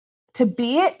to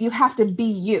be it, you have to be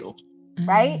you,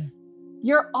 right?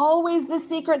 You're always the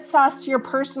secret sauce to your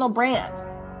personal brand.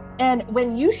 And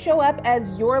when you show up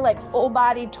as your like full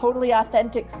body, totally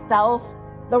authentic self,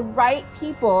 the right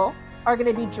people are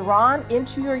going to be drawn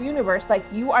into your universe. Like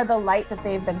you are the light that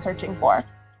they've been searching for.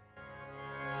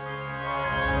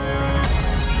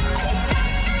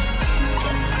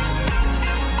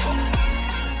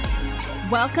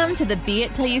 Welcome to the Be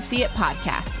It Till You See It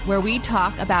podcast, where we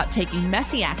talk about taking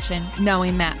messy action,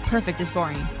 knowing that perfect is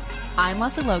boring. I'm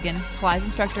Leslie Logan, Pilates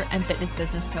instructor and fitness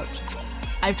business coach.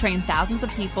 I've trained thousands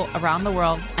of people around the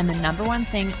world, and the number one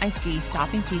thing I see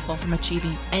stopping people from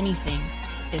achieving anything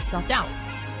is self-doubt.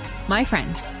 My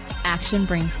friends, action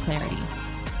brings clarity,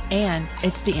 and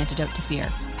it's the antidote to fear.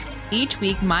 Each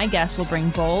week, my guests will bring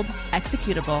bold,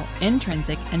 executable,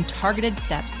 intrinsic, and targeted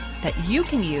steps that you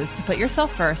can use to put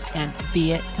yourself first and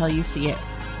be it till you see it.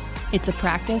 It's a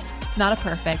practice, not a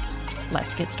perfect.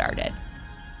 Let's get started.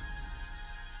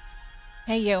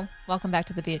 Hey, you. Welcome back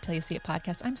to the Be It Till You See It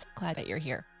podcast. I'm so glad that you're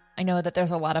here. I know that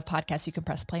there's a lot of podcasts you can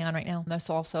press play on right now.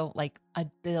 There's also like a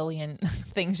billion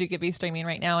things you could be streaming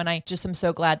right now. And I just am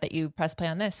so glad that you press play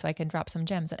on this so I can drop some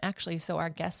gems. And actually, so our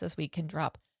guest this week can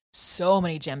drop so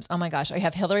many gems. Oh my gosh. I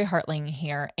have Hilary Hartling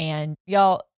here. And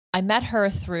y'all, I met her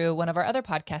through one of our other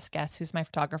podcast guests, who's my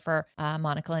photographer,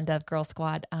 Monica Linda of Girl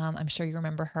Squad. I'm sure you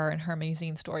remember her and her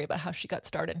amazing story about how she got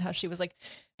started and how she was like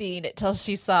being it till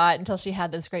she saw it, until she had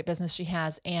this great business she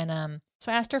has. And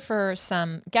so I asked her for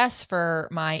some guests for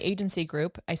my agency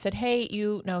group. I said, hey,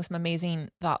 you know some amazing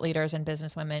thought leaders and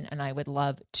business women, and I would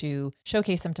love to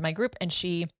showcase them to my group. And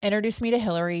she introduced me to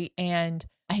Hilary, and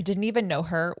I didn't even know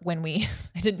her when I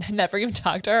never even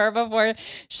talked to her before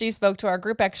she spoke to our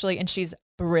group actually. And she's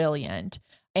brilliant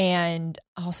and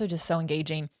also just so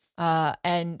engaging.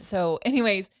 And so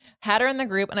anyways, had her in the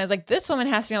group and I was like, this woman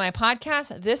has to be on my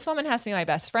podcast. This woman has to be my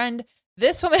best friend.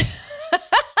 This woman,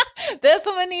 this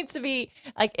woman needs to be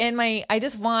like I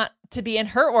just want to be in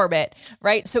her orbit.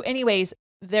 Right. So anyways,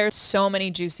 there's so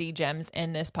many juicy gems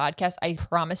in this podcast. I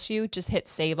promise you, just hit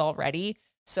save already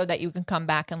so that you can come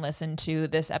back and listen to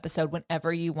this episode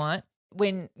whenever you want.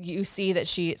 When you see that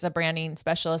she is a branding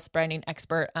specialist, branding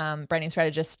expert, branding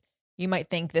strategist, you might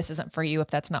think this isn't for you if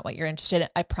that's not what you're interested in.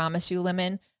 I promise you,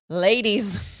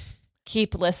 ladies,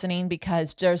 keep listening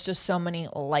because there's just so many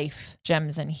life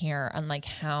gems in here on like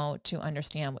how to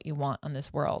understand what you want on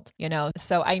this world, you know?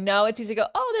 So I know it's easy to go,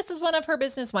 oh, this is one of her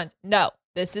business ones. No,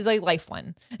 this is a life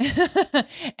one.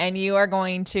 And you are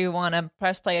going to want to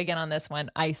press play again on this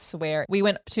one. I swear. We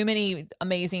went to many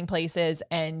amazing places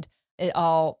and it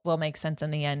all will make sense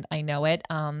in the end. I know it.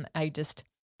 I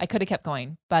could have kept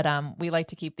going, but we like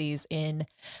to keep these in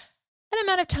an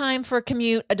amount of time for a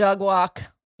commute, a dog walk,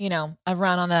 you know, a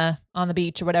run on the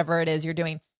beach or whatever it is you're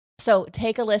doing. So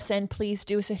take a listen. Please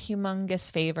do us a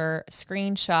humongous favor.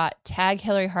 Screenshot, tag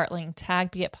Hilary Hartling,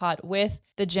 tag Be It Pod with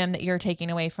the gem that you're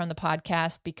taking away from the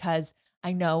podcast, because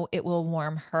I know it will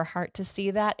warm her heart to see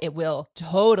that. It will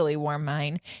totally warm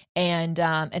mine. And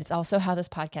it's also how this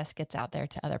podcast gets out there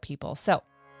to other people. So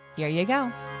here you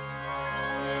go.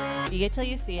 Be It Till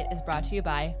You See It is brought to you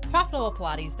by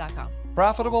ProfitablePilates.com.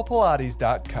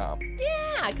 ProfitablePilates.com.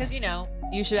 Yeah, because, you know,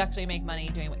 you should actually make money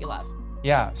doing what you love.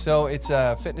 Yeah, so it's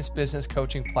a fitness business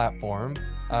coaching platform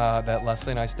that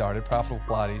Leslie and I started, Profitable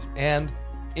Pilates. And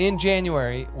in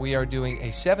January, we are doing a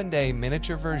 7-day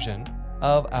miniature version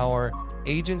of our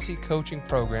agency coaching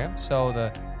program. So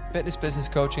the fitness business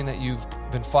coaching that you've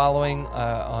been following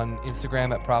on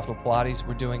Instagram at Profitable Pilates,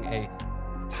 we're doing a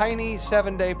tiny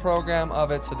 7-day program of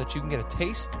it so that you can get a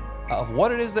taste of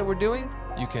what it is that we're doing.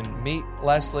 You can meet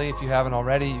Leslie if you haven't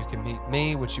already. You can meet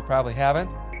me, which you probably haven't.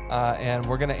 And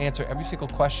we're going to answer every single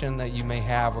question that you may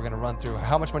have. We're going to run through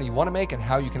how much money you want to make and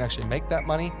how you can actually make that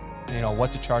money. You know,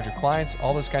 what to charge your clients,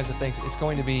 all those kinds of things. It's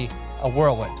going to be a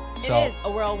whirlwind. So, it is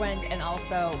a whirlwind, and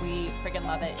also we freaking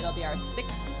love it. It'll be our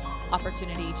 6th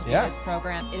opportunity to do this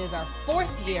program. It is our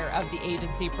 4th year of the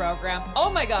agency program. Oh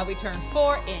my God, we turned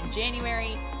 4 in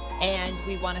January, and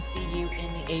we want to see you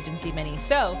in the agency mini.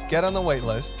 So get on the wait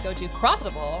list. Go to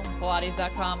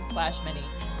ProfitablePilates.com/mini.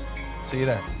 See you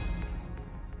there.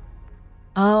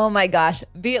 Oh my gosh.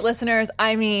 Be it listeners.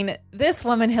 I mean, this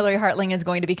woman, Hilary Hartling, is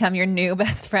going to become your new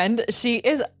best friend. She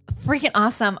is freaking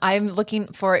awesome. I'm looking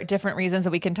for different reasons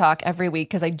that we can talk every week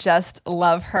because I just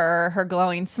love her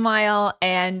glowing smile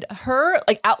and her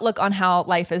like outlook on how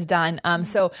life is done.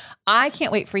 So I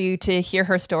can't wait for you to hear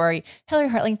her story. Hilary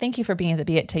Hartling, thank you for being at the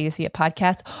Be It Till You See It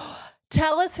podcast.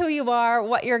 Tell us who you are,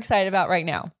 what you're excited about right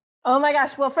now. Oh my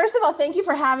gosh. Well, first of all, thank you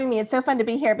for having me. It's so fun to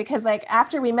be here because like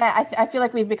after we met, I feel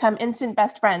like we've become instant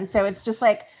best friends. So it's just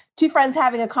like two friends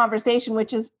having a conversation,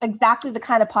 which is exactly the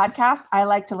kind of podcast I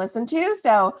like to listen to.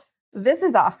 So this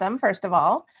is awesome, first of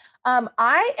all.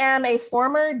 I am a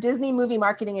former Disney movie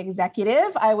marketing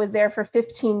executive. I was there for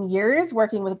 15 years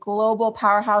working with global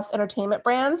powerhouse entertainment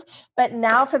brands, but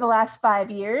now for the last 5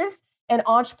 years, an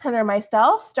entrepreneur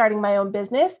myself, starting my own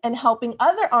business and helping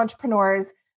other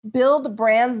entrepreneurs build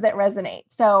brands that resonate.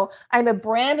 So I'm a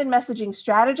brand and messaging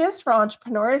strategist for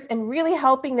entrepreneurs and really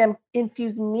helping them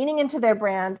infuse meaning into their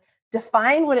brand,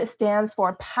 define what it stands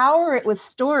for, power it with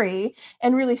story,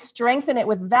 and really strengthen it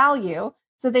with value.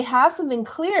 So they have something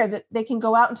clear that they can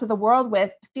go out into the world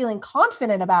with, feeling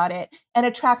confident about it and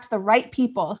attract the right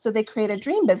people. So they create a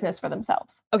dream business for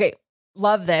themselves. Okay.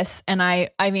 Love this. And I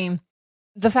mean,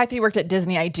 the fact that you worked at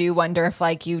Disney, I do wonder if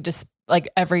like you just like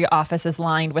every office is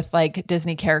lined with like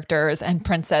Disney characters and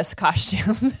princess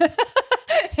costumes.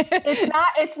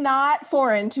 It's not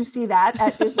foreign to see that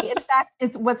at Disney. In fact,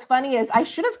 it's what's funny is I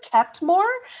should have kept more,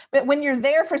 but when you're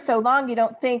there for so long, you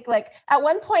don't think like at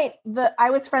one point I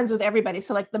was friends with everybody.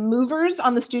 So like the movers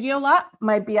on the studio lot,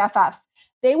 my BFFs,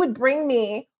 they would bring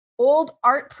me old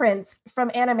art prints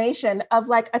from animation of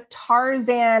like a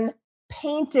Tarzan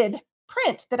painted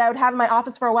print that I would have in my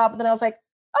office for a while. But then I was like,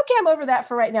 okay, I'm over that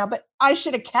for right now, but I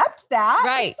should have kept that.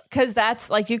 Right. Cause that's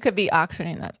like, you could be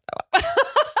auctioning that stuff.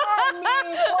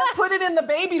 Or put it in the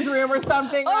baby's room or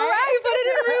something. All right, put it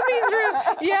in Ruby's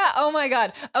room. Yeah. Oh my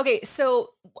God. Okay. So,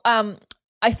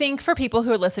 I think for people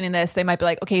who are listening to this, they might be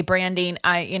like, okay, branding,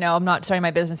 I'm not starting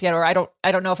my business yet, or I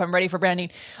don't know if I'm ready for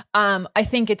branding. I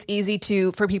think it's easy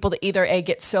for people to either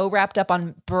get so wrapped up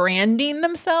on branding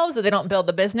themselves that they don't build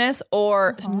the business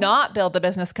or not build the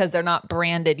business because they're not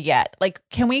branded yet. Like,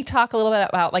 can we talk a little bit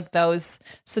about like those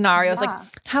scenarios? Yeah. Like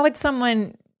how would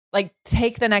someone like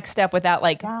take the next step without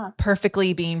like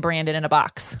perfectly being branded in a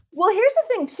box? Well, here's the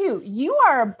thing too. You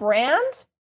are a brand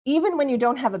even when you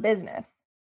don't have a business,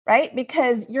 right?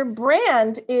 Because your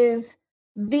brand is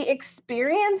the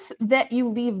experience that you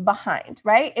leave behind,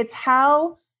 right?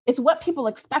 It's what people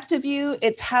expect of you.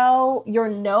 It's how you're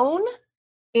known.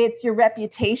 It's your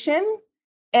reputation.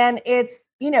 And it's,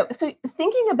 so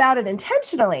thinking about it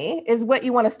intentionally is what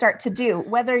you want to start to do,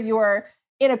 whether you're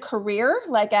in a career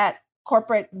like at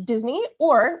corporate Disney,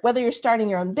 or whether you're starting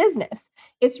your own business.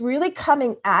 It's really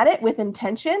coming at it with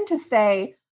intention to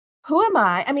say, who am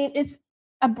I? I mean,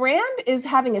 a brand is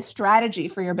having a strategy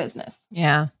for your business.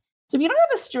 Yeah. So if you don't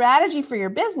have a strategy for your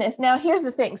business, now here's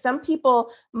the thing. Some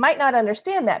people might not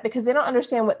understand that because they don't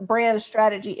understand what brand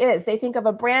strategy is. They think of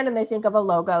a brand and they think of a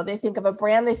logo. They think of a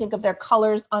brand, they think of their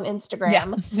colors on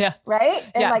Instagram,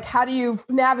 right? And like, how do you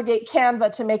navigate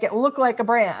Canva to make it look like a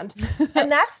brand?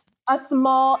 And that's a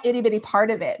small itty bitty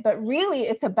part of it. But really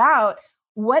it's about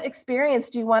what experience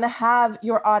do you want to have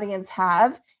your audience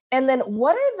have? And then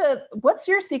what's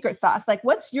your secret sauce? Like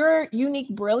what's your unique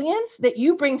brilliance that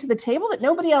you bring to the table that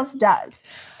nobody else does?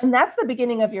 And that's the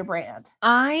beginning of your brand.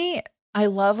 I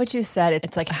love what you said.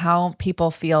 It's like how people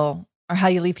feel or how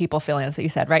you leave people feeling. That's what you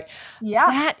said, right?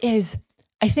 Yeah.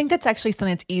 I think that's actually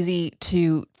something that's easy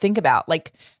to think about.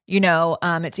 Like,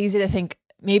 it's easy to think,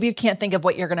 maybe you can't think of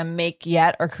what you're going to make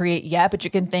yet or create yet, but you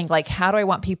can think like, how do I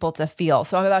want people to feel?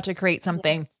 So I'm about to create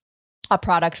something, a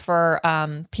product for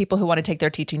people who want to take their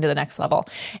teaching to the next level.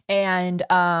 And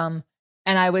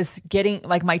I was getting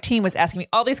like, my team was asking me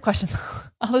all these questions,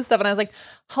 all this stuff. And I was like,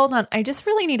 hold on, I just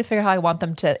really need to figure out how I want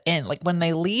them to end. Like when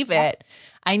they leave it,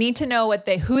 I need to know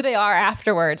who they are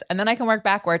afterwards. And then I can work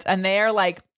backwards. And they're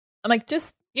like, I'm like,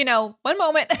 just, one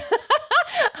moment.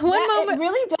 It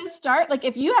really does start. Like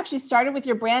if you actually started with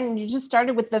your brand and you just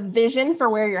started with the vision for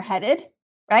where you're headed,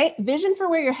 right? Vision for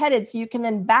where you're headed. So you can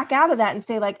then back out of that and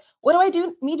say like, what do I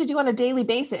need to do on a daily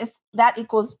basis? That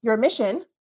equals your mission,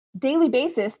 daily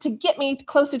basis to get me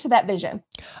closer to that vision.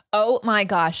 Oh my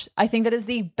gosh. I think that is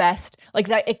the best. Like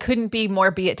that. It couldn't be more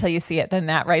be it till you see it than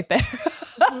that right there.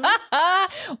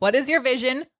 Mm-hmm. What is your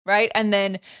vision? Right. And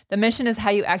then the mission is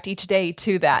how you act each day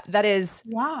to that. That is,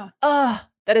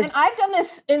 and I've done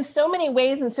this in so many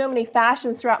ways and so many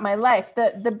fashions throughout my life.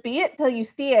 The be it till you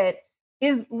see it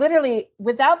is literally,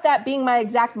 without that being my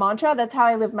exact mantra, that's how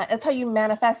I live that's how you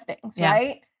manifest things,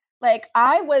 right? Like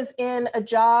I was in a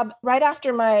job right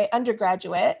after my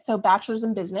undergraduate, so bachelor's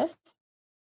in business.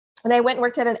 And I went and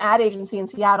worked at an ad agency in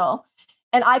Seattle.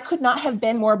 And I could not have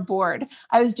been more bored.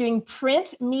 I was doing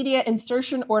print media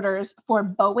insertion orders for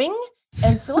Boeing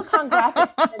and Silicon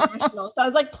Graphics International. So I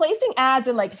was like placing ads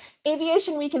in like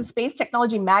Aviation Week and Space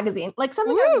Technology magazine, like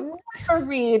something I would never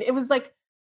read. It was like,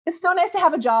 it's so nice to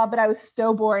have a job, but I was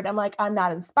so bored. I'm like, I'm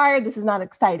not inspired. This is not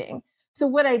exciting. So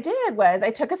what I did was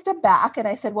I took a step back and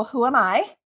I said, well, who am I?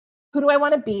 Who do I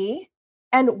want to be?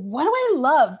 And what do I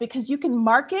love? Because you can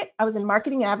market, I was in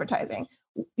marketing and advertising.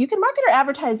 You can market or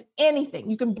advertise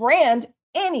anything. You can brand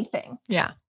anything.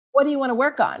 Yeah. What do you want to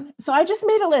work on? So I just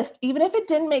made a list, even if it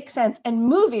didn't make sense. And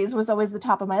movies was always the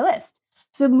top of my list.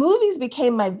 So movies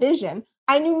became my vision.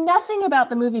 I knew nothing about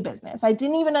the movie business. I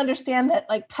didn't even understand that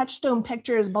like Touchstone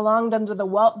Pictures belonged under the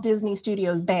Walt Disney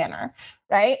Studios banner,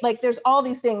 right? Like there's all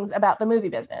these things about the movie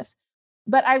business.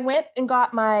 But I went and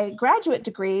got my graduate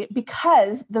degree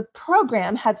because the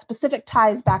program had specific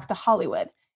ties back to Hollywood.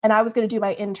 And I was going to do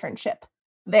my internship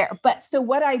there. But so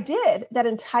what I did that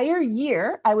entire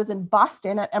year, I was in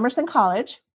Boston at Emerson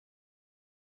College.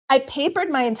 I papered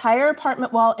my entire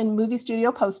apartment wall in movie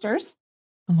studio posters,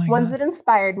 ones that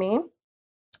inspired me.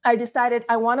 I decided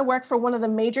I want to work for one of the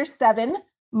major 7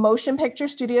 motion picture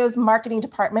studios marketing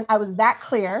department. I was that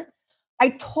clear. I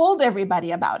told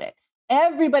everybody about it.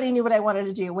 Everybody knew what I wanted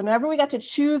to do. Whenever we got to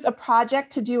choose a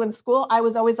project to do in school, I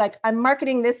was always like, I'm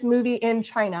marketing this movie in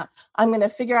China. I'm going to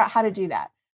figure out how to do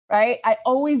that, right? I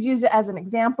always use it as an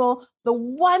example. The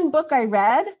one book I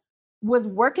read was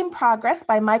Work in Progress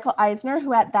by Michael Eisner,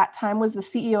 who at that time was the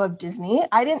CEO of Disney.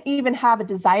 I didn't even have a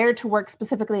desire to work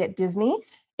specifically at Disney.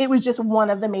 It was just one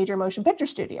of the major motion picture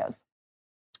studios.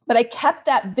 But I kept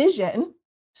that vision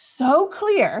so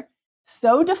clear,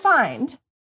 so defined.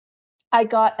 I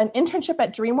got an internship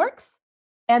at DreamWorks.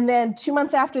 And then 2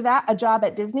 months after that, a job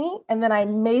at Disney. And then I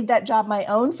made that job my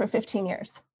own for 15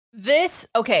 years.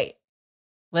 Okay.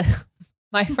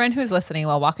 My friend who's listening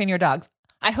while walking your dogs,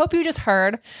 I hope you just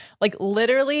heard like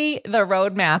literally the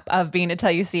roadmap of being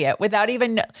until you see it without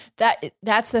even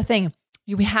that's the thing.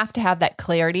 We have to have that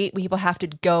clarity. People have to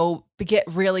get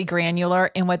really granular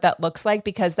in what that looks like,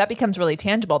 because that becomes really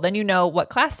tangible. Then you know what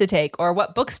class to take or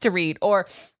what books to read or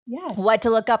what to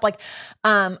look up. Like,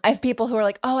 I have people who are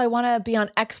like, oh, I want to be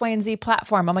on X, Y, and Z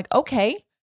platform. I'm like, okay.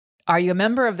 Are you a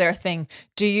member of their thing?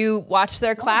 Do you watch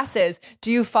their classes?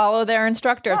 Do you follow their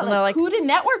instructors? Yeah, and they're like, who to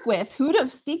network with, who to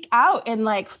seek out and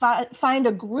like find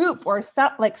a group or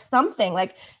something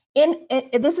like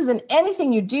this isn't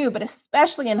anything you do, but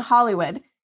especially in Hollywood,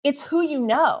 it's who you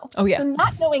know. Oh yeah. So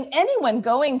not knowing anyone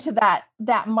going to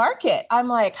that market, I'm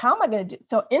like, how am I going to do?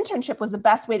 So internship was the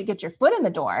best way to get your foot in the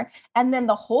door. And then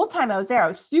the whole time I was there, I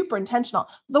was super intentional.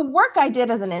 The work I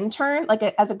did as an intern,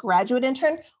 as a graduate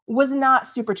intern, was not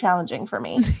super challenging for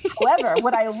me. However,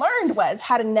 what I learned was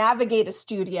how to navigate a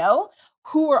studio,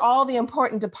 who were all the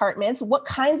important departments, what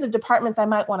kinds of departments I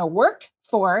might want to work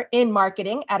for in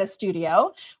marketing at a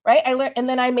studio, right? I learned, and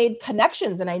then I made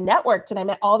connections and I networked and I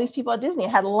met all these people at Disney. I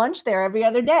had lunch there every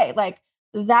other day. Like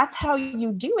that's how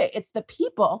you do it. It's the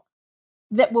people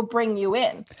that will bring you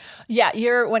in. Yeah,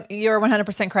 you're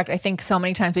 100% correct. I think so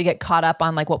many times we get caught up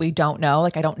on like what we don't know.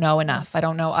 Like I don't know enough. I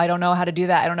don't know how to do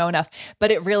that. I don't know enough.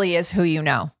 But it really is who you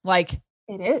know. Like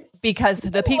it is, because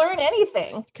the people learn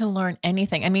anything. You can learn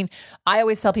anything. I mean, I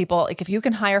always tell people like if you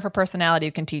can hire for personality,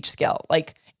 you can teach skill.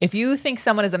 Like if you think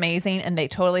someone is amazing and they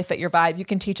totally fit your vibe, you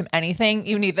can teach them anything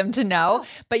you need them to know,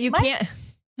 but you can't.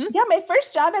 Yeah, my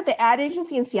first job at the ad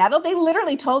agency in Seattle, they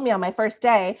literally told me on my first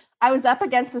day, I was up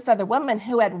against this other woman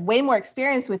who had way more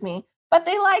experience with me, but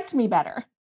they liked me better.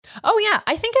 Oh yeah.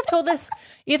 I think I've told this,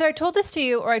 either I told this to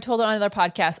you or I told it on another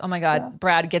podcast. Oh my God. Yeah.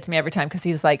 Brad gets me every time because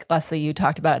he's like, Leslie, you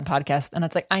talked about it in podcast. And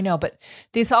it's like, I know, but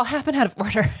these all happen out of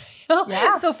order.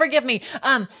 Yeah. So forgive me.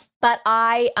 But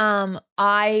I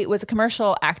was a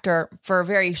commercial actor for a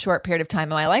very short period of time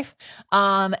in my life.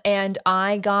 And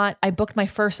I booked my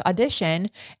first audition,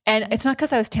 and it's not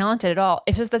because I was talented at all.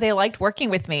 It's just that they liked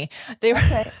working with me. They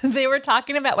were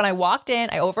talking about, when I walked in,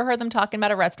 I overheard them talking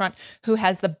about a restaurant who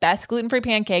has the best gluten-free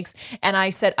pancakes. And I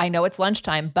said, I know it's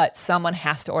lunchtime, but someone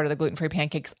has to order the gluten-free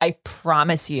pancakes. I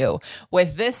promise you,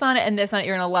 with this on it and this on it,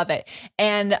 you're going to love it.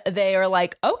 And they were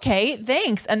like, okay,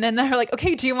 thanks. And then they're like,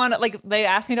 okay, do you want to, like, they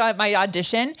asked me to have my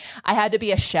audition. I had to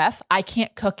be a chef. I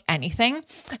can't cook anything.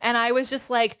 And I was just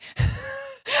like,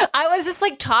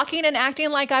 talking and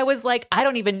acting like I was like, I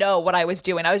don't even know what I was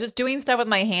doing. I was just doing stuff with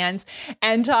my hands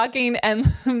and talking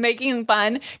and making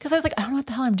fun because I was like, I don't know what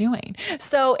the hell I'm doing.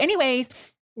 So anyways,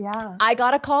 yeah, I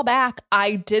got a call back.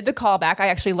 I did the call back. I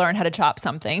actually learned how to chop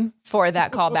something for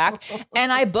that call back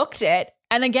and I booked it.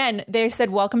 And again, they said,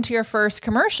 welcome to your first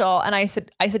commercial. And I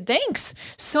said, thanks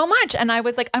so much. And I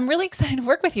was like, I'm really excited to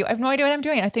work with you. I have no idea what I'm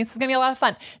doing. I think this is going to be a lot of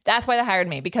fun. That's why they hired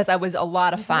me, because I was a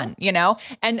lot of fun, you know,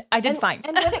 and I did fine.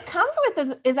 And what it comes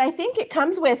with is I think it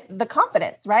comes with the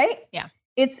confidence, right? Yeah.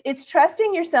 It's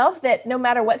trusting yourself that no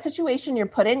matter what situation you're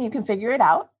put in, you can figure it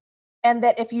out. And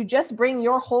that if you just bring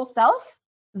your whole self,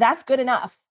 that's good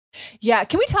enough. Yeah.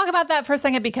 Can we talk about that for a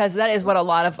second? Because that is what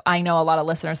I know a lot of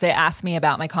listeners, they ask me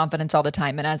about my confidence all the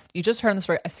time. And as you just heard in the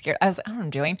story, I was like, I don't know what I'm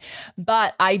doing,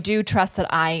 but I do trust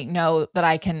that I know that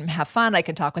I can have fun. I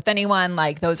can talk with anyone.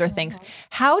 Like those are things.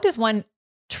 How does one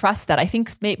trust that? I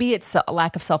think maybe it's a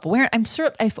lack of self-awareness. I'm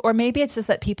sure, or maybe it's just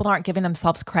that people aren't giving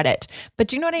themselves credit, but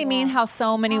do you know what I mean? How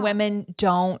so many women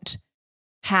don't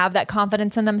have that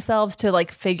confidence in themselves to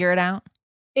like figure it out.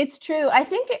 It's true. I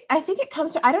think it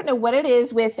comes to, I don't know what it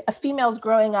is with females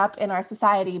growing up in our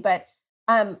society, but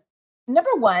number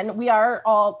one, we are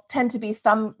all tend to be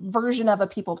some version of a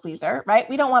people pleaser, right?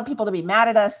 We don't want people to be mad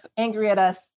at us, angry at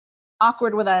us,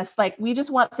 awkward with us. Like we just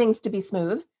want things to be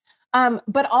smooth.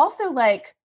 But also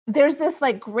like there's this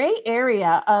like gray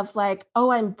area of like,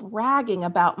 oh, I'm bragging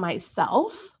about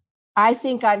myself. I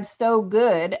think I'm so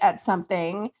good at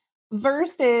something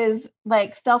versus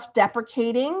like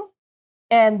self-deprecating.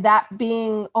 And that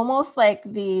being almost like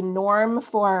the norm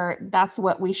for that's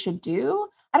what we should do.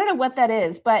 I don't know what that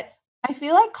is, but I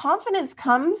feel like confidence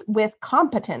comes with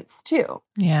competence too.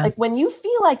 Yeah. Like when you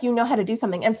feel like you know how to do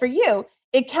something. And for you,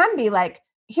 it can be like,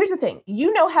 here's the thing,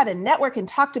 you know how to network and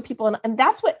talk to people. And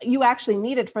that's what you actually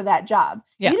needed for that job.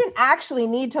 Yeah. You didn't actually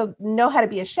need to know how to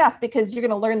be a chef because you're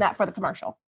going to learn that for the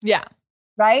commercial. Yeah.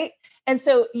 Right. And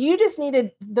so you just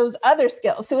needed those other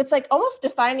skills. So it's like almost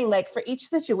defining like for each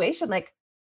situation, like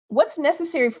what's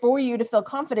necessary for you to feel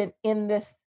confident in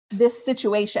this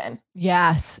situation.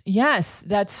 Yes.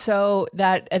 That's so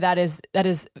that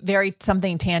is very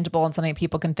something tangible and something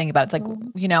people can think about. It's like,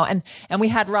 you know, and we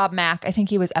had Rob Mack, I think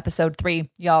he was episode 3,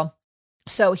 y'all.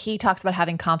 So he talks about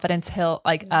having confidence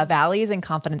valleys and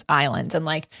confidence islands, and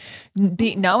like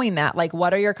knowing that, like,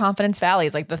 what are your confidence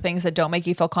valleys? Like the things that don't make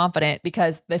you feel confident,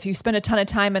 because if you spend a ton of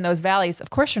time in those valleys,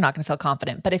 of course you're not going to feel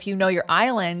confident. But if you know your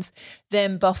islands,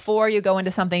 then before you go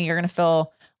into something, you're going to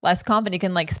feel less confident. You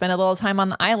can like spend a little time on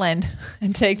the island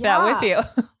and take that with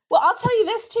you. Well, I'll tell you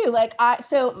this too. Like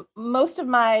so most of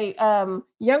my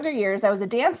younger years, I was a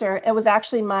dancer. It was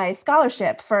actually my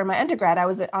scholarship for my undergrad. I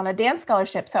was on a dance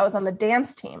scholarship. So I was on the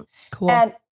dance team. Cool.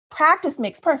 And practice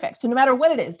makes perfect. So no matter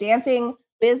what it is, dancing,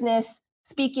 business,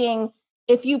 speaking,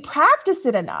 if you practice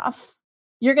it enough,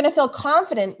 you're going to feel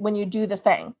confident when you do the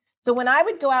thing. So when I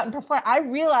would go out and perform, I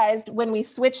realized when we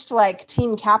switched to like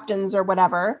team captains or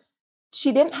whatever,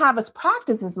 she didn't have us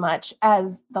practice as much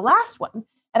as the last one.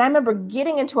 And I remember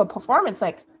getting into a performance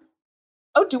like,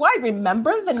 oh, do I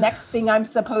remember the next thing I'm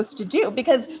supposed to do?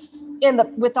 Because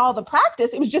with all the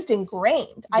practice, it was just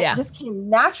ingrained. It just came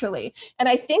naturally. And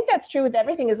I think that's true with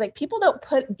everything, is like people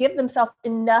don't give themselves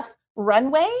enough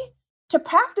runway to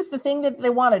practice the thing that they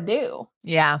want to do.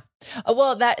 Yeah.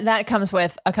 Well, that comes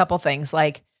with a couple things,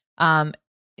 like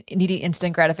needing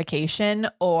instant gratification,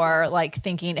 or like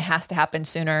thinking it has to happen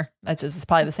sooner. It's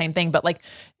probably the same thing, but like,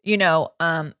 you know,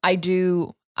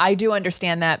 I do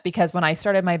understand that, because when I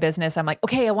started my business, I'm like,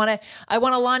 okay, I want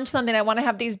to launch something. I want to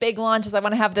have these big launches. I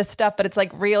want to have this stuff, but it's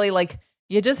like, really, like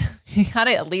you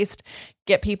gotta at least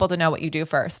get people to know what you do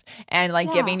first, and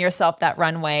like giving yourself that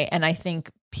runway. And I think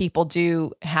people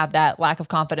do have that lack of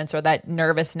confidence or that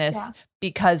nervousness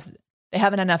because they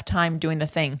haven't enough time doing the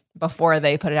thing before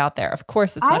they put it out there. Of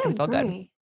course, it's not going to feel good.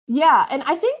 Yeah. And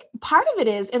I think part of it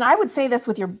is, and I would say this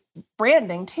with your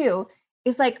branding too,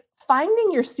 is like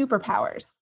finding your superpowers.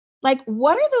 Like,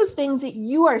 what are those things that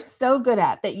you are so good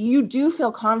at that you do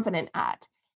feel confident at?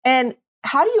 And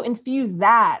how do you infuse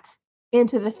that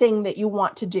into the thing that you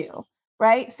want to do?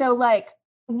 Right. So like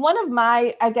one of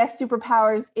my, I guess,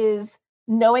 superpowers is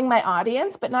knowing my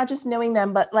audience, but not just knowing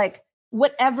them, but like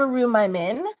whatever room I'm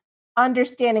in,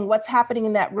 understanding what's happening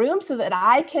in that room so that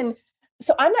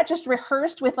so I'm not just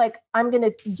rehearsed with like, I'm going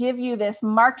to give you this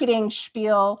marketing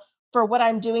spiel for what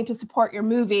I'm doing to support your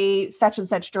movie, such and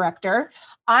such director.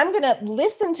 I'm going to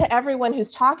listen to everyone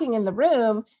who's talking in the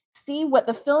room, see what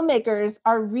the filmmakers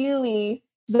are really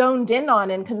zoned in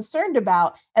on and concerned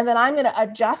about. And then I'm going to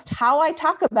adjust how I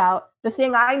talk about the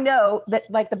thing I know that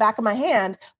like the back of my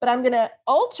hand, but I'm going to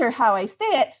alter how I say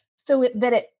it so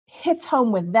that it hits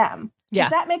home with them. Yeah.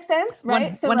 Does that make sense?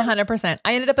 Right. 100%.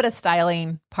 I ended up at a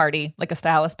styling party, like a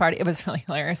stylist party. It was really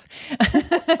hilarious.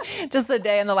 Just the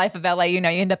day in the life of LA, you know,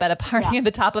 you end up at a party at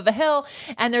the top of a hill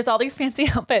and there's all these fancy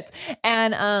outfits.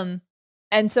 And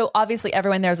so obviously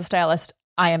everyone there is a stylist.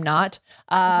 I am not.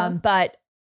 But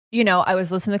you know, I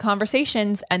was listening to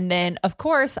conversations, and then of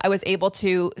course I was able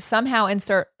to somehow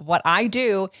insert what I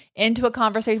do into a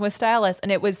conversation with stylists.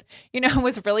 And it was, you know, it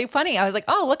was really funny. I was like,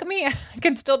 oh, look at me. I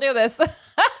can still do this.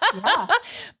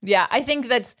 Yeah. I think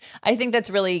that's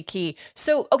really key.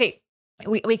 So, okay.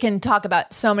 We can talk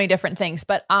about so many different things,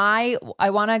 but I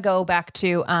want to go back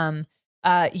to,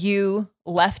 you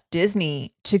left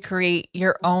Disney to create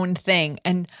your own thing.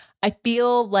 And I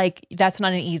feel like that's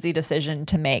not an easy decision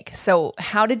to make. So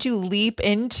how did you leap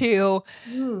into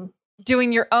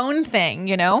doing your own thing,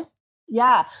 you know?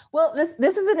 Yeah. Well,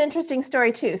 this is an interesting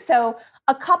story too. So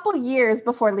a couple years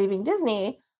before leaving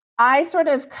Disney, I sort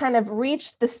of kind of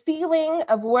reached the ceiling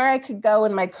of where I could go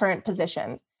in my current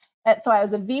position. And so I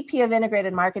was a VP of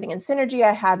integrated marketing and synergy.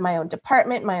 I had my own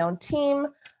department, my own team.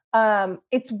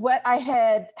 It's what I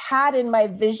had in my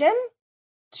vision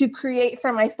to create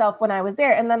for myself when I was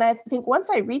there. And then I think once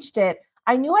I reached it,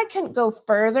 I knew I couldn't go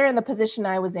further in the position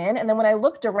I was in. And then when I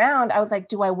looked around, I was like,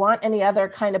 do I want any other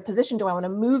kind of position? Do I want to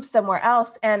move somewhere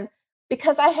else? And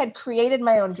because I had created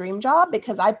my own dream job,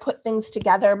 because I put things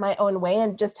together my own way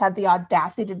and just had the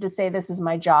audacity to say, this is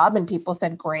my job. And people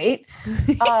said, great.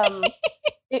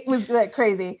 It was like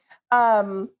crazy.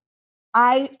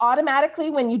 I automatically,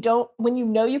 when you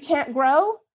know you can't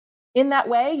grow in that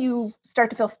way, you start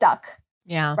to feel stuck.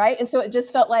 Yeah. Right. And so it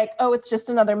just felt like, oh, it's just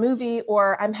another movie,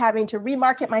 or I'm having to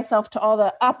remarket myself to all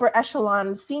the upper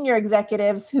echelon senior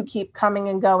executives who keep coming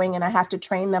and going. And I have to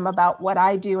train them about what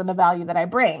I do and the value that I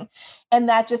bring. And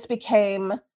that just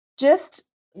became just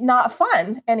not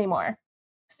fun anymore.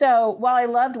 So while I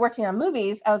loved working on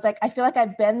movies, I was like, I feel like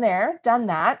I've been there, done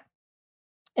that.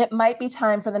 It might be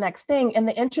time for the next thing. And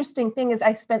the interesting thing is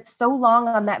I spent so long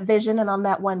on that vision and on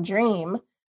that one dream,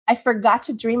 I forgot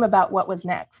to dream about what was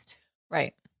next.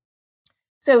 Right.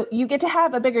 So you get to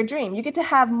have a bigger dream. You get to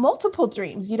have multiple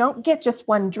dreams. You don't get just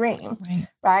one dream.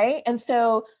 Right. And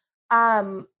so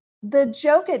the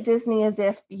joke at Disney is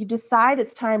if you decide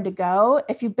it's time to go,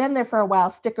 if you've been there for a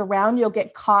while, stick around, you'll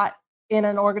get caught in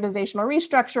an organizational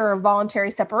restructure or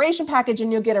voluntary separation package,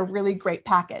 and you'll get a really great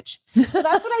package. So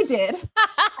that's what I did.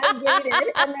 I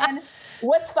waited. And then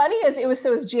what's funny is it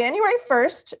was January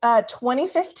 1st,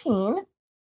 2015.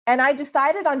 And I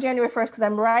decided on January 1st, because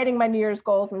I'm writing my New Year's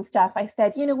goals and stuff, I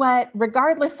said, you know what,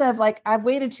 regardless of like, I've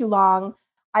waited too long,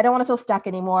 I don't want to feel stuck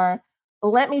anymore.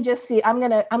 Let me just see, I'm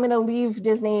going to leave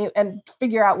Disney and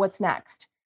figure out what's next.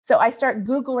 So I start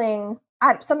Googling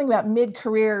something about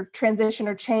mid-career transition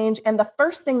or change. And the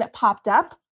first thing that popped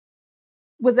up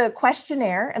was a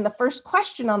questionnaire. And the first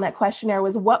question on that questionnaire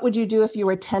was, what would you do if you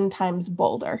were 10 times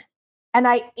bolder? And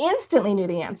I instantly knew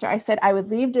the answer. I said, I would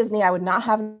leave Disney. I would not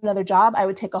have another job. I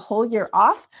would take a whole year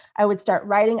off. I would start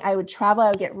writing. I would travel. I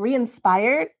would get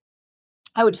re-inspired.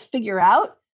 I would figure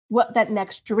out what that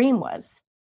next dream was.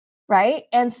 Right.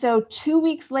 And so 2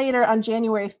 weeks later, on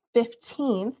January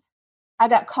 15th, I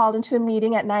got called into a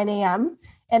meeting at 9 a.m.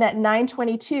 And at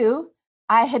 9:22,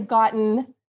 I had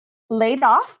gotten laid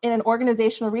off in an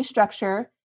organizational restructure,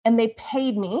 and they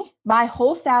paid me my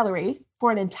whole salary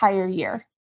for an entire year.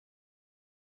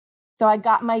 So I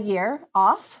got my year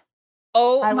off.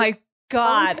 Oh my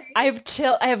God. I have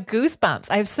goosebumps.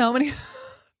 I have so many.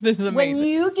 This is amazing. When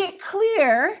you get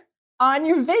clear on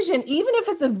your vision, even if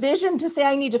it's a vision to say,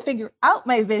 I need to figure out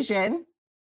my vision,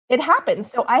 it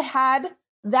happens. So I had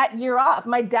that year off.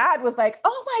 My dad was like,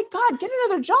 oh my God, get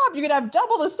another job. You're going to have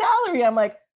double the salary. I'm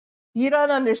like, you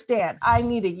don't understand. I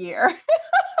need a year.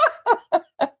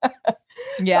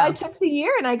 Yeah. So I took the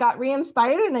year and I got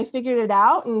re-inspired and I figured it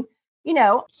out. And you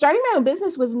know, starting my own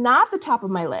business was not the top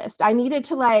of my list. I needed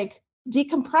to like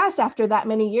decompress after that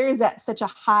many years at such a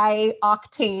high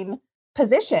octane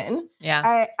position.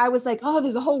 Yeah. I was like, oh,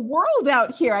 there's a whole world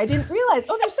out here. I didn't realize,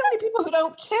 oh, there's so many people who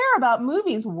don't care about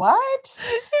movies. What?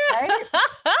 Right?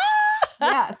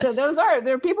 Yeah. So there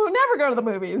are people who never go to the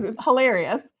movies. It's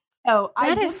hilarious. So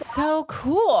that is so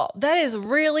cool. That is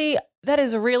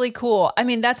really cool. I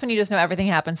mean, that's when you just know everything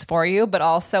happens for you, but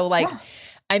also like, yeah.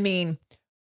 I mean,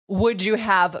 would you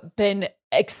have been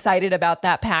excited about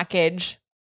that package,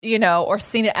 you know, or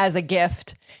seen it as a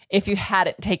gift if you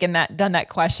hadn't done that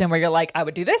question where you're like, I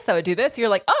would do this. You're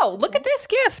like, oh, look at this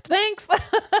gift. Thanks.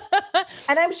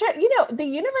 And I'm sure, you know, the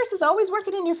universe is always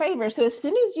working in your favor. So as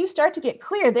soon as you start to get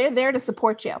clear, they're there to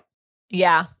support you.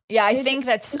 Yeah. Yeah. I think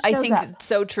it's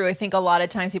so true. I think a lot of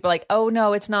times people are like, oh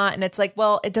no, it's not. And it's like,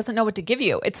 well, it doesn't know what to give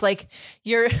you. It's like,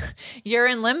 you're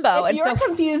in limbo. If you're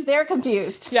confused, they're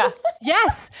confused. Yeah.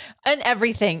 Yes. And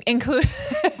everything, including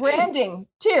branding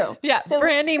too. Yeah. So,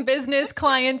 branding, business,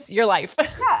 clients, your life.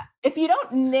 Yeah. If you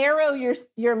don't narrow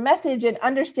your message and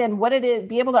understand what it is,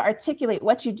 be able to articulate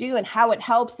what you do and how it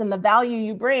helps and the value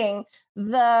you bring,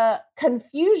 the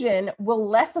confusion will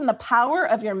lessen the power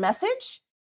of your message.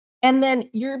 And then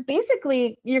you're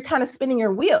kind of spinning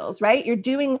your wheels, right? You're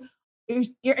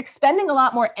expending a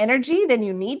lot more energy than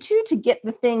you need to get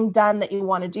the thing done that you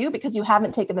want to do because you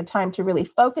haven't taken the time to really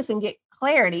focus and get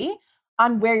clarity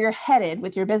on where you're headed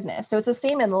with your business. So it's the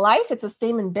same in life. It's the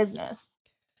same in business.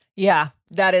 Yeah,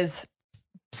 that is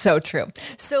so true.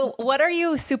 So what are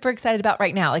you super excited about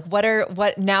right now? Like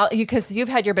what now, because you've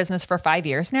had your business for 5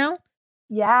 years now?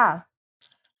 Yeah.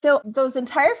 So those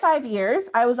entire 5 years,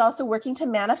 I was also working to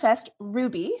manifest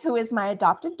Ruby, who is my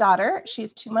adopted daughter.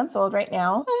 She's 2 months old right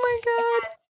now.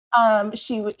 Oh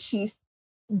She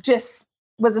just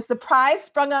was a surprise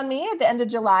sprung on me at the end of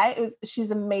July. She's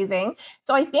amazing.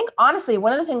 So I think honestly,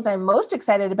 one of the things I'm most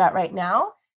excited about right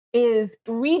now is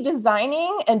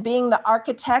redesigning and being the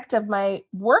architect of my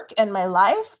work and my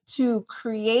life to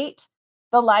create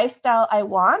the lifestyle I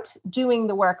want, doing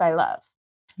the work I love.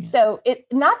 Yeah. So it,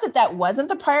 not that that wasn't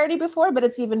the priority before, but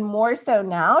it's even more so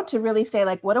now to really say,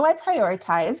 like, what do I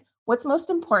prioritize? What's most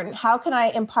important? How can I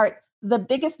impart the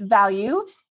biggest value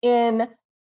in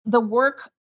the work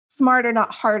smarter,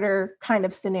 not harder kind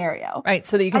of scenario? Right.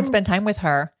 So that you can spend time with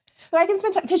her. So I can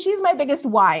spend time, because she's my biggest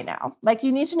why now. Like,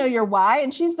 you need to know your why,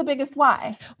 and she's the biggest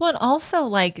why. Well, and also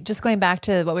like just going back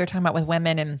to what we were talking about with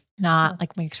women and not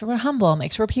like make sure we're humble,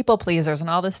 make sure we're people pleasers and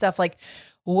all this stuff. Like,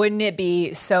 wouldn't it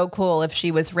be so cool if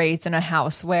she was raised in a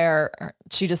house where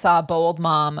she just saw a bold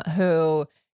mom who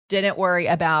didn't worry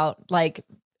about like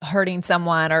hurting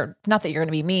someone, or not that you're going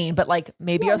to be mean, but like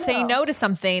maybe you'll say no to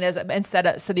something instead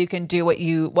of, so that you can do what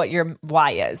your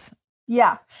why is.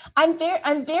 Yeah, I'm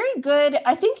very good.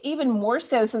 I think even more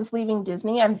so since leaving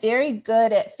Disney, I'm very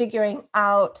good at figuring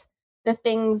out the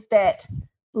things that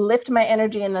lift my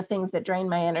energy and the things that drain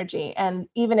my energy. And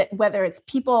even whether it's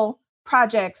people,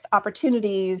 projects,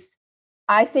 opportunities,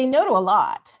 I say no to a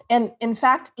lot. And in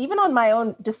fact, even on my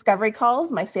own discovery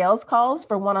calls, my sales calls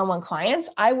for one-on-one clients,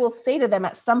 I will say to them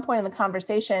at some point in the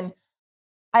conversation,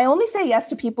 I only say yes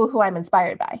to people who I'm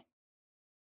inspired by.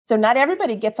 So not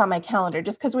everybody gets on my calendar.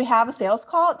 Just because we have a sales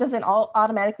call, it doesn't all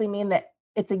automatically mean that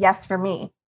it's a yes for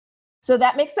me. So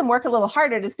that makes them work a little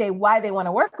harder to say why they want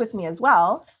to work with me as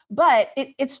well. But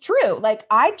it's true. Like,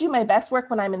 I do my best work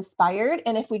when I'm inspired.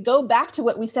 And if we go back to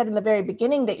what we said in the very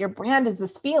beginning, that your brand is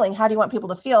this feeling, how do you want people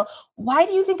to feel? Why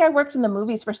do you think I worked in the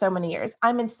movies for so many years?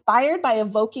 I'm inspired by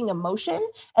evoking emotion.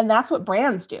 And that's what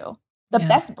brands do. The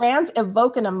best brands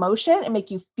evoke an emotion and make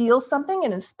you feel something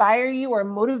and inspire you or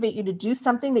motivate you to do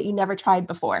something that you never tried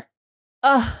before.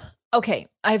 Okay.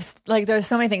 There's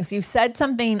so many things. You said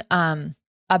something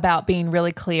about being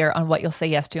really clear on what you'll say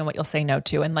yes to and what you'll say no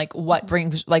to, and like what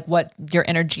brings, like what your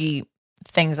energy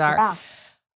things are. Yeah.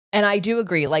 And I do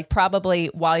agree, like probably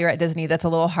while you're at Disney, that's a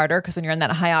little harder because when you're in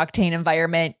that high octane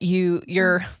environment,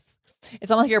 you're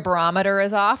it's almost like your barometer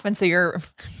is off. And so you're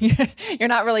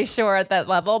not really sure at that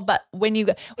level. But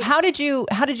how did you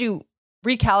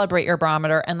recalibrate your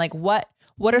barometer, and like what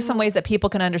are some ways that people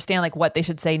can understand like what they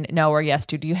should say no or yes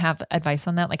to? Do you have advice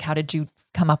on that? Like, how did you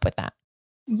come up with that?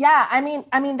 Yeah, I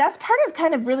mean, that's part of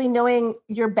kind of really knowing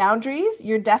your boundaries,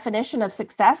 your definition of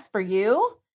success for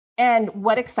you, and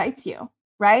what excites you,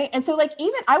 right? And so, like,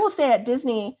 even I will say at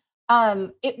Disney,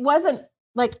 it wasn't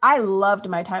like I loved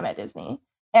my time at Disney,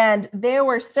 and there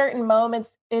were certain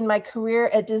moments in my career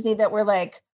at Disney that were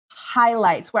like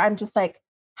highlights where I'm just like,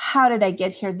 how did I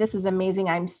get here? This is amazing.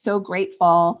 I'm so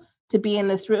grateful to be in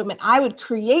this room, and I would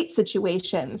create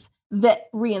situations that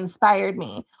re-inspired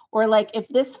me. Or like if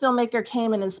this filmmaker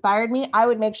came and inspired me, I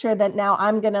would make sure that now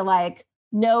I'm going to like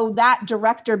know that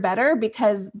director better,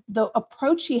 because the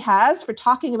approach he has for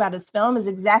talking about his film is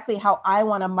exactly how I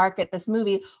want to market this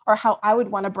movie, or how I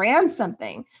would want to brand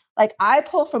something. Like, I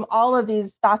pull from all of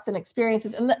these thoughts and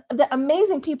experiences, and the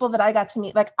amazing people that I got to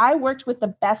meet. Like, I worked with the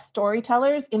best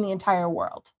storytellers in the entire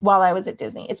world while I was at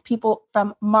Disney. It's people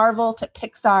from Marvel to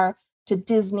Pixar to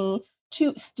Disney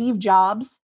to Steve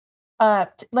Jobs.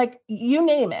 Like, you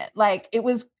name it. Like, it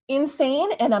was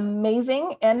insane and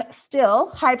amazing and still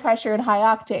high pressure and high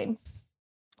octane,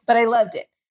 but I loved it.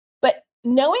 But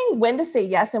knowing when to say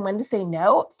yes and when to say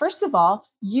no, first of all,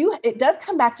 it does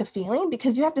come back to feeling,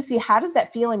 because you have to see, how does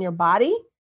that feel in your body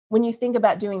when you think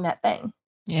about doing that thing?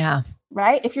 Yeah.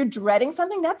 Right. If you're dreading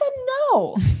something, that's a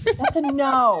no. That's a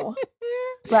no.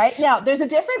 Right. Now, there's a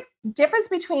difference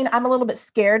between I'm a little bit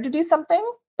scared to do something,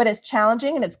 but it's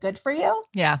challenging and it's good for you.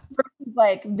 Yeah. Versus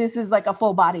like, this is like a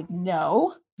full body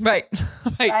no. Right.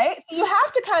 Right. So you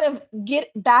have to kind of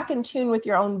get back in tune with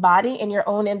your own body and your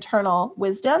own internal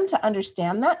wisdom to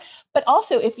understand that. But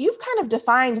also, if you've kind of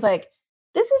defined like,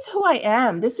 this is who I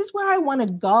am, this is where I want to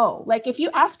go. Like, if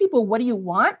you ask people, what do you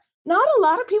want? Not a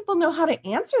lot of people know how to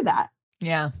answer that.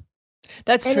 Yeah,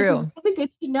 that's true. It's really good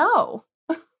to know.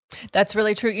 That's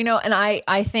really true. And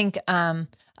I think a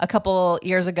couple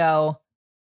years ago,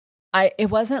 it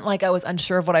wasn't like I was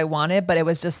unsure of what I wanted, but it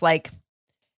was just like,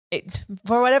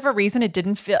 for whatever reason,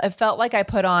 it felt like I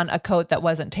put on a coat that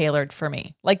wasn't tailored for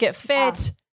me. Like, it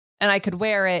fit and I could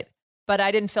wear it, but I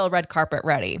didn't feel red carpet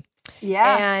ready.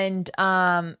 Yeah. And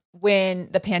when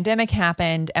the pandemic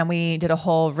happened and we did a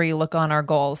whole relook on our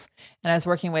goals, and I was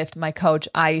working with my coach,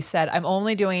 I said, I'm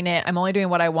only doing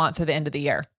what I want through the end of the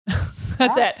year.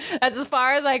 That's it. That's as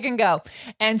far as I can go.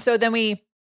 And so then we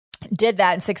did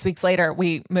that. And 6 weeks later,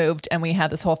 we moved and we had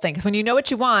this whole thing. Because when you know what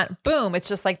you want, boom, it's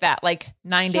just like that. Like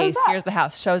 9 days, here's the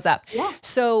house, shows up. Yeah.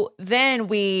 So then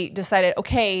we decided,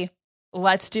 okay,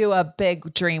 let's do a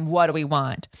big dream. What do we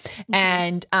want?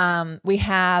 And we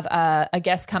have a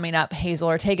guest coming up, Hazel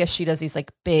Ortega. She does these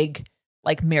like big,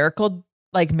 like miracle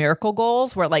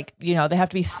goals where like, you know, they have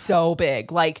to be so big.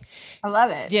 Like, I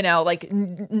love it. You know, like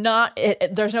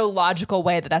there's no logical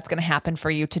way that that's going to happen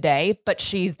for you today, but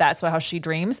that's how she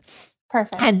dreams.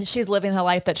 Perfect. And she's living the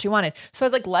life that she wanted. So I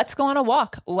was like, let's go on a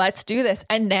walk. Let's do this.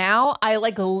 And now I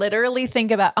like literally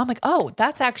think about, I'm like, oh,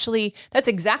 that's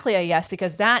exactly a yes,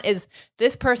 because that is,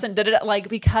 this person did it like,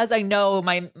 because I know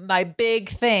my big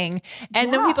thing.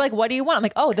 And then people are like, what do you want? I'm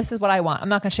like, oh, this is what I want. I'm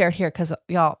not going to share it here because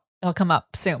it'll come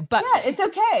up soon, but yeah, it's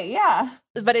okay. Yeah.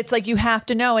 But it's like, you have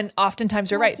to know. And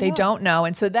oftentimes you're right. They don't know.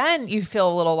 And so then you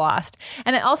feel a little lost.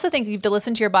 And I also think you have to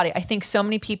listen to your body. I think so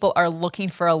many people are looking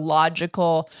for a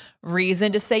logical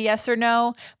reason to say yes or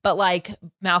no, but like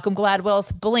Malcolm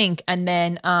Gladwell's Blink, and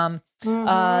then,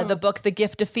 the book, The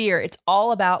Gift of Fear, it's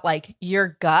all about like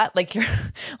your gut, like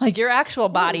your actual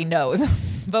body knows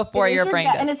before your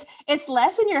brain does. And it's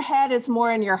less in your head, it's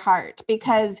more in your heart,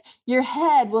 because your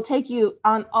head will take you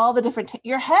on all the different,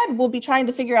 your head will be trying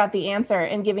to figure out the answer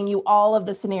and giving you all of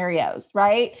the scenarios,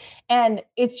 right? And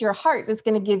it's your heart that's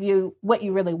going to give you what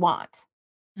you really want.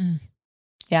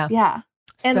 Yeah. Yeah.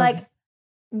 And So- like,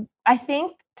 I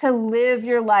think to live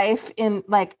your life in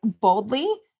like boldly,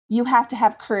 you have to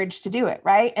have courage to do it,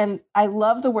 right? And I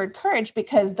love the word courage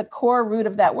because the core root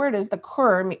of that word is the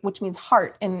cur, which means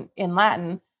heart in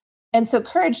Latin. And so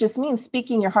courage just means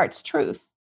speaking your heart's truth,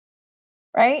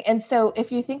 right? And so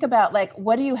if you think about like,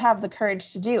 what do you have the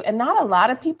courage to do? And not a lot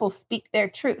of people speak their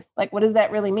truth. Like, what does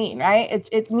that really mean, right?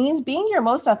 It means being your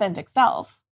most authentic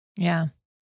self. Yeah.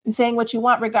 And saying what you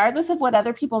want, regardless of what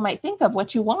other people might think of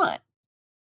what you want.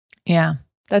 Yeah.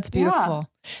 That's beautiful.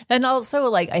 And also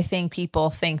like, I think people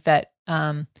think that,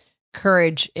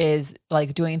 courage is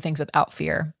like doing things without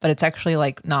fear, but it's actually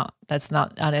like that's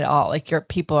not at all. Like your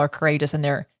people are courageous and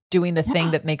they're doing the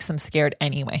thing that makes them scared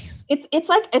anyway.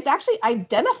 It's actually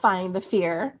identifying the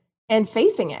fear and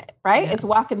facing it, right? Yeah. It's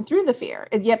walking through the fear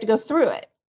and you have to go through it.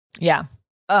 Yeah.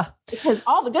 Because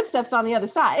all the good stuff's on the other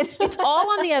side. It's all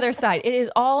on the other side. It is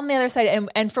all on the other side.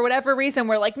 And for whatever reason,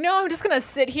 we're like, no, I'm just going to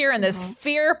sit here in this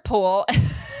fear pool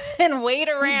and wait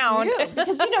around.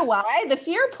 Because you know why? The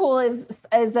fear pool is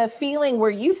a feeling we're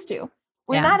used to.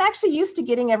 We're not actually used to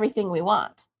getting everything we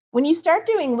want. When you start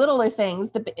doing littler things,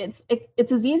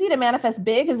 it's as easy to manifest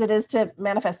big as it is to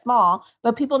manifest small,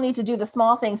 but people need to do the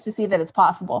small things to see that it's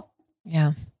possible.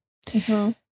 Yeah.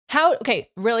 Mm-hmm. Okay,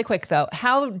 really quick though,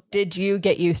 how did you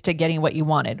get used to getting what you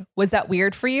wanted? Was that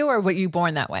weird for you or were you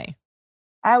born that way?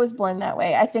 I was born that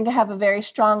way. I think I have a very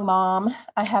strong mom.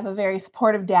 I have a very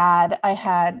supportive dad. I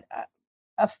had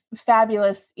a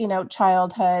fabulous,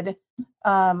 childhood.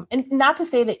 And not to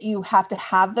say that you have to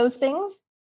have those things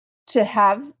to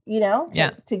have,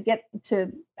 to get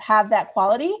to have that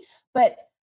quality, but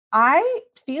I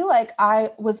feel like I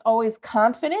was always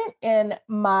confident in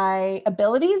my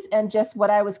abilities and just what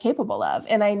I was capable of.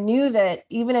 And I knew that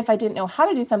even if I didn't know how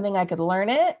to do something, I could learn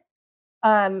it.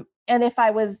 And I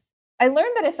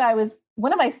learned that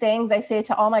one of my sayings I say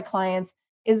to all my clients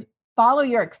is follow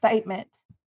your excitement,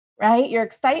 right? Your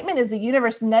excitement is the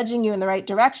universe nudging you in the right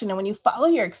direction. And when you follow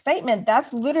your excitement,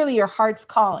 that's literally your heart's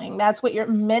calling. That's what you're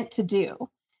meant to do.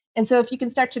 And so if you can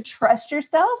start to trust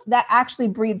yourself, that actually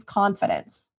breeds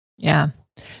confidence. Yeah,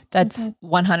 that's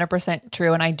 100%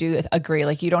 true. And I do agree.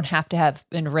 Like you don't have to have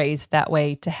been raised that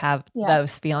way to have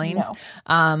those feelings.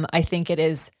 No. I think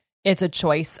it's a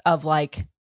choice of like,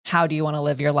 how do you want to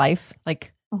live your life?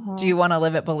 Like, do you want to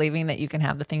live it believing that you can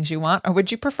have the things you want? Or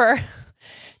would you prefer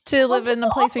to live in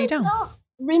a place where you don't?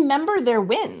 Remember their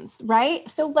wins, right?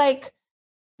 So like,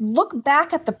 look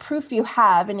back at the proof you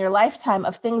have in your lifetime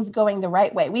of things going the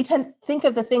right way. We tend to think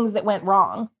of the things that went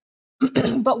wrong,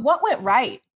 but what went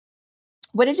right?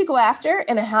 What did you go after?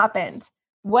 And it happened.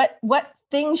 What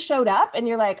things showed up and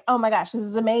you're like, oh my gosh, this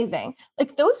is amazing.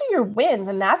 Like those are your wins.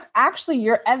 And that's actually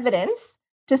your evidence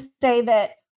to say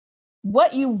that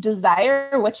what you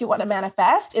desire, what you want to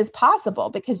manifest is possible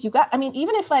because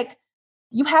even if like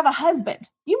you have a husband,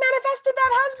 you manifested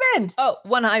that husband. Oh,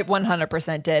 I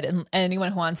 100% did. And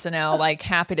anyone who wants to know, like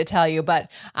happy to tell you, but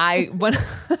I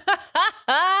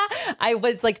I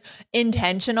was like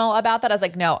intentional about that. I was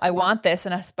like, no, I want this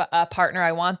in a partner.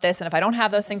 I want this. And if I don't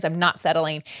have those things, I'm not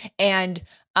settling. And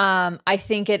I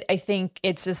think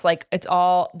it's just like, it's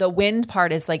all the wind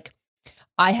part is like,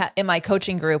 in my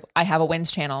coaching group, I have a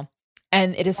wins channel.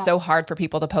 And it is so hard for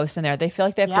people to post in there. They feel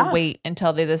like they have to wait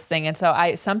until they this thing. And so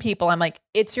some people, I'm like,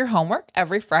 it's your homework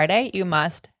every Friday. You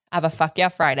must have a fuck yeah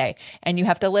Friday. And you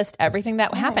have to list everything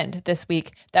that happened this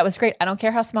week. That was great. I don't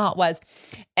care how small it was.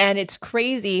 And it's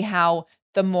crazy how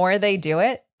the more they do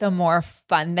it, the more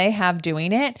fun they have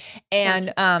doing it.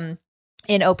 And,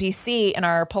 in OPC, in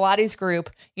our Pilates group,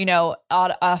 you know,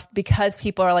 because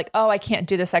people are like, oh, I can't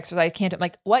do this exercise. I can't. I'm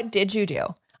like, what did you do?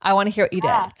 I want to hear what you did.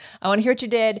 I want to hear what you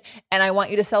did. And I want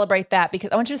you to celebrate that,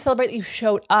 because I want you to celebrate that you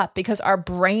showed up, because our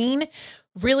brain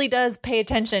really does pay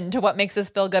attention to what makes us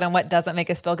feel good and what doesn't make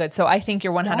us feel good. So I think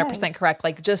you're 100% correct.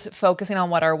 Like just focusing on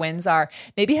what our wins are,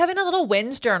 maybe having a little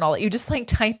wins journal. You just like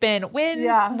type in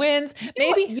wins.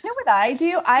 Maybe. You know what I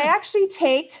do? I actually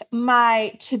take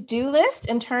my to-do list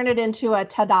and turn it into a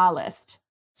ta-da list.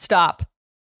 Stop.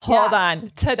 Hold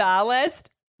on. Ta-da list?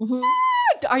 Mm-hmm.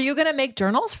 Are you going to make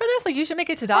journals for this? Like you should make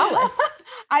a to-do list.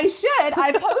 I should.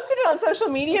 I posted it on social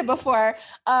media before.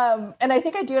 And I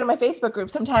think I do it on my Facebook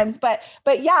group sometimes, but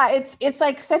yeah, it's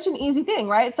like such an easy thing,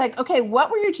 right? It's like, okay,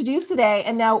 what were your to-dos today?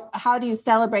 And now how do you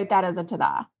celebrate that as a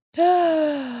ta-da?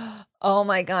 Oh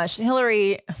my gosh,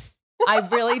 Hilary, I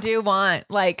really do want,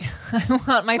 like, I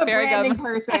want my fairy godmother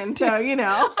person. So, you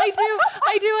know, I do.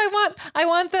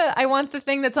 I want the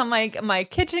thing that's on my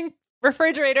kitchen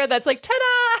refrigerator. That's like,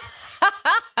 ta-da.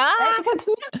 Because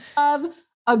who doesn't love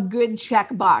a good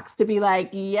check box to be like,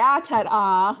 yeah,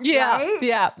 ta-da. Yeah. Right?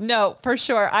 Yeah. No, for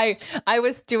sure. I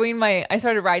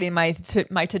started writing my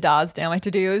ta-das down, my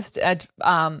to-dos and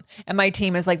my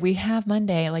team is like, we have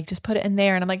Monday, like just put it in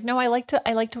there. And I'm like, no, I like to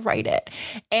write it.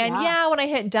 And when I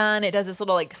hit done, it does this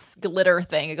little like glitter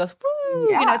thing. It goes, woo,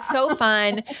 you know, it's so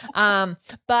fun.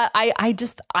 But I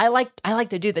like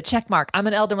to do the check mark. I'm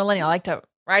an elder millennial. I like to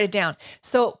write it down.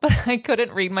 So, but I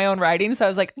couldn't read my own writing. So I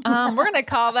was like, we're going to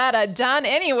call that a done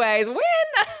anyways. Win.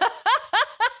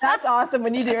 That's awesome.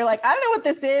 When you do, you're like, I don't know what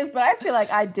this is, but I feel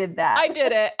like I did that. I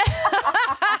did it.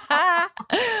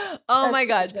 Oh my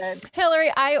God. Hilary,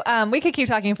 we could keep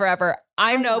talking forever.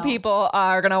 I know people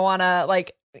are going to want to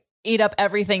like eat up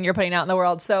everything you're putting out in the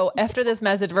world. So after this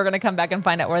message, we're going to come back and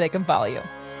find out where they can follow you.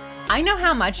 I know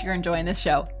how much you're enjoying this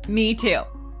show. Me too.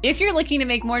 If you're looking to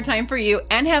make more time for you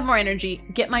and have more energy,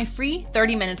 get my free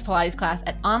 30 minutes Pilates class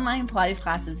at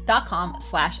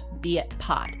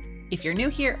onlinepilatesclasses.com/beitpod. If you're new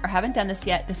here or haven't done this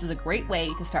yet, this is a great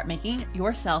way to start making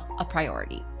yourself a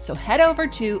priority. So head over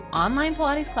to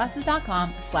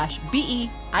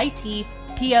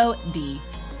onlinepilatesclasses.com/beitpod.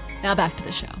 Now back to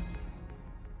the show.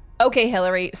 Okay,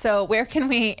 Hilary. So where can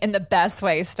we, in the best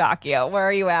way, stalk you? Where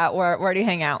are you at? Where do you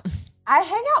hang out? I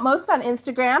hang out most on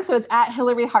Instagram. So it's at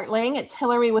Hilary Hartling. It's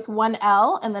Hilary with one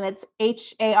L, and then it's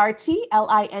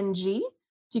HARTLING.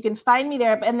 So you can find me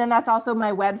there. And then that's also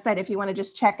my website if you want to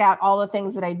just check out all the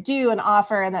things that I do and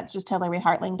offer. And that's just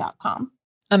hilaryhartling.com.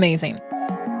 Amazing.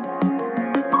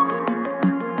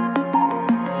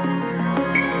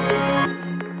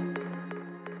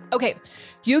 Okay.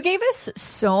 You gave us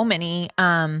so many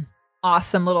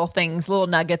awesome little things, little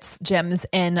nuggets, gems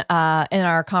in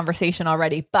our conversation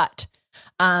already. But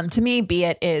to me, be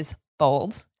it is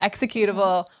bold,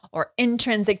 executable, or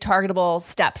intrinsic targetable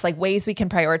steps, like ways we can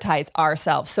prioritize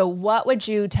ourselves. So what would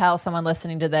you tell someone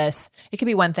listening to this? It could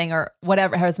be one thing or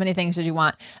whatever, as many things as you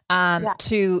want,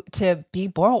 to be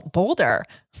bolder.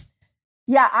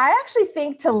 Yeah, I actually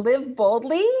think to live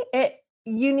boldly, I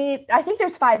think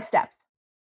there's 5 steps.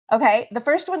 Okay. The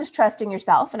first one is trusting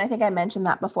yourself. And I think I mentioned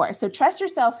that before. So trust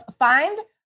yourself, find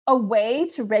a way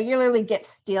to regularly get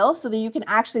still so that you can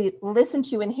actually listen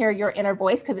to and hear your inner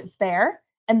voice, because it's there.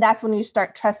 And that's when you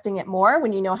start trusting it more,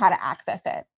 when you know how to access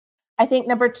it. I think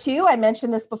number 2, I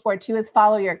mentioned this before too, is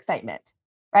follow your excitement,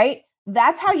 right?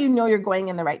 That's how you know you're going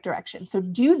in the right direction. So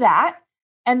do that.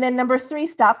 And then number 3,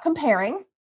 stop comparing,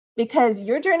 because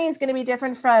your journey is going to be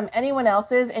different from anyone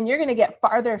else's, and you're going to get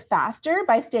farther faster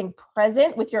by staying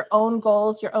present with your own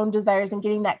goals, your own desires, and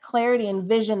getting that clarity and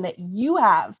vision that you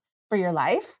have for your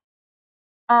life.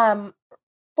 4,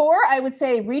 I would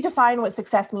say redefine what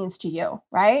success means to you,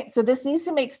 right? So this needs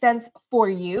to make sense for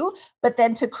you, but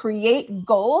then to create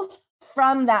goals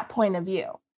from that point of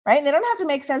view, right? They don't have to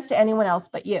make sense to anyone else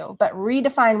but you, but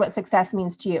redefine what success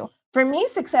means to you. For me,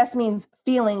 success means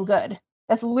feeling good.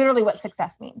 That's literally what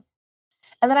success means.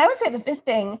 And then I would say the 5th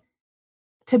thing,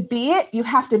 to be it, you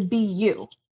have to be you,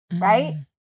 right?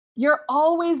 You're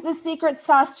always the secret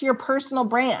sauce to your personal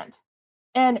brand.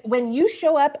 And when you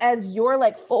show up as your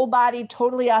like full body,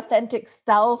 totally authentic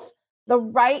self, the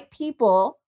right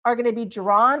people are going to be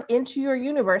drawn into your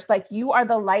universe. Like you are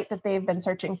the light that they've been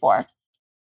searching for.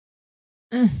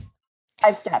 5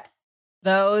 steps.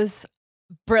 Those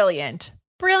brilliant.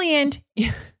 Brilliant.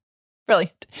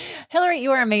 Hilary,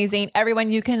 you are amazing.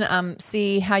 Everyone, you can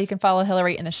see how you can follow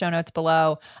Hilary in the show notes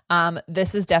below.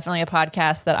 This is definitely a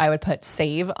podcast that I would put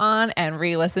save on and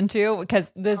re-listen to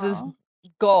because this is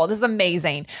gold. This is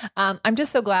amazing. I'm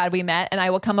just so glad we met, and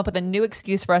I will come up with a new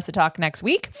excuse for us to talk next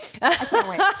week. I can't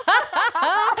wait.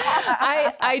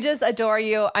 I just adore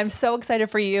you. I'm so excited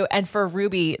for you and for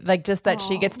Ruby, like just that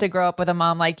she gets to grow up with a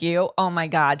mom like you. Oh my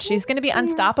God. She's going to be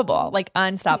unstoppable, like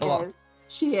unstoppable.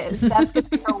 She is. That's going to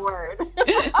be her word.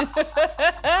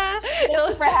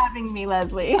 Thanks for having me,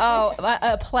 Leslie. Oh,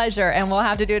 a pleasure. And we'll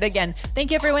have to do it again.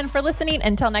 Thank you everyone for listening.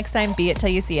 Until next time, be it till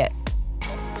you see it.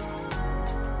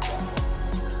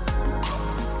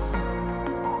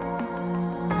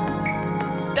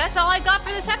 That's all I got for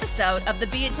this episode of the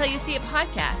Be It Till You See It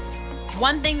podcast.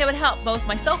 One thing that would help both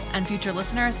myself and future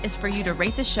listeners is for you to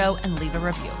rate the show and leave a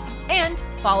review. And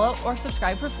follow or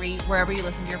subscribe for free wherever you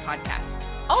listen to your podcast.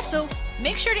 Also,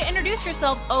 make sure to introduce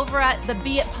yourself over at the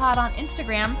Be It Pod on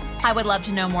Instagram. I would love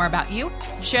to know more about you.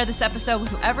 Share this episode with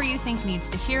whoever you think needs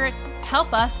to hear it.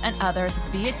 Help us and others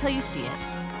be it till you see it.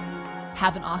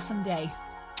 Have an awesome day.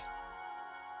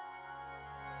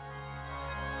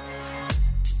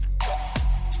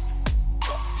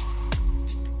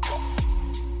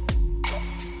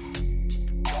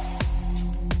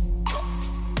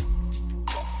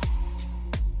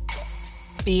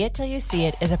 Be It Till You See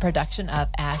It is a production of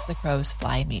As the Crows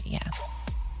Fly Media.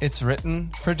 It's written,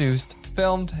 produced,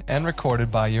 filmed, and recorded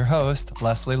by your host,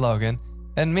 Leslie Logan,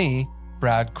 and me,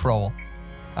 Brad Crowell.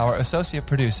 Our associate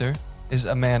producer is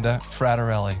Amanda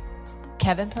Fratarelli.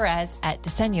 Kevin Perez at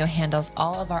Diseño handles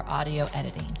all of our audio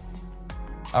editing.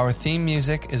 Our theme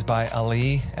music is by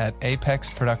Ali at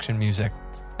Apex Production Music,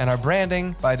 and our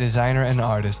branding by designer and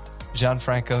artist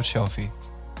Gianfranco Cioffi.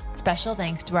 Special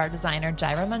thanks to our designer,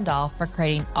 Jaira Mandal, for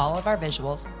creating all of our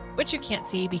visuals, which you can't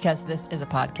see because this is a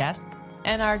podcast,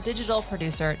 and our digital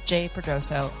producer, Jay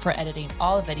Perdoso, for editing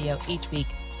all the video each week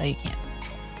so you can.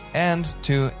 And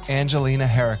to Angelina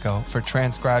Herrico for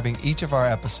transcribing each of our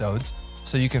episodes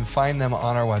so you can find them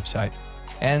on our website.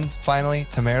 And finally,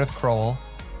 to Meredith Crowell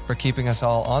for keeping us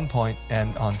all on point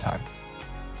and on time.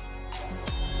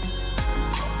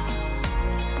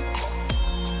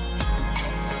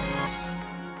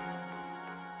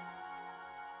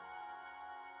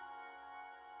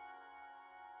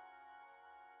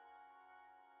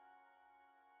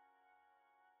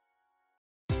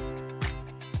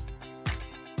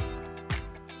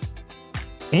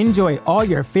 Enjoy all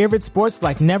your favorite sports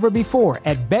like never before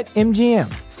at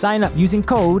BetMGM. Sign up using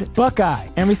code Buckeye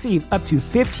and receive up to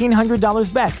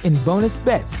 $1,500 back in bonus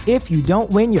bets if you don't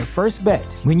win your first bet.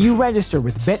 When you register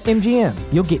with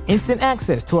BetMGM, you'll get instant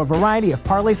access to a variety of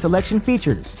parlay selection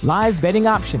features, live betting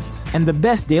options, and the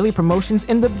best daily promotions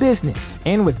in the business.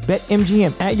 And with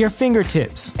BetMGM at your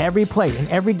fingertips, every play and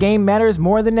every game matters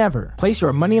more than ever. Place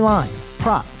your money line,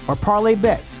 prop, or parlay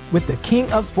bets with the king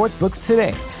of sportsbooks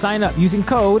today. Sign up using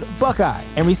code Buckeye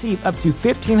and receive up to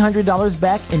 $1,500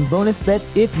 back in bonus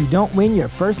bets if you don't win your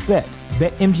first bet.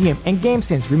 BetMGM and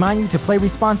GameSense remind you to play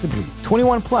responsibly.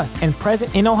 21 plus and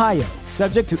present in Ohio,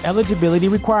 subject to eligibility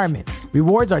requirements.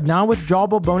 Rewards are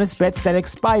non-withdrawable bonus bets that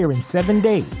expire in 7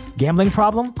 days. Gambling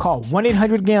problem? Call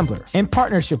 1-800-GAMBLER. In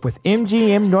partnership with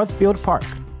MGM Northfield Park.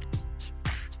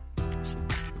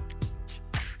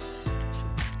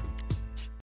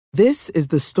 This is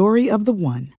the story of the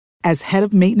one. As head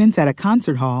of maintenance at a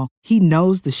concert hall, he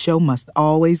knows the show must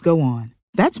always go on.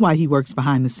 That's why he works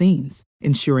behind the scenes,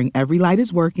 ensuring every light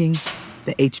is working,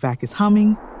 the HVAC is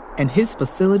humming, and his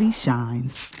facility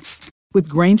shines. With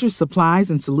Grainger's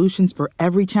supplies and solutions for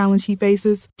every challenge he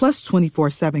faces, plus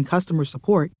 24/7 customer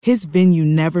support, his venue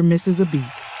never misses a beat.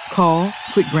 Call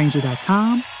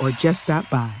quickgrainger.com or just stop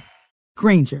by.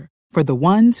 Grainger, for the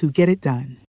ones who get it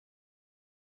done.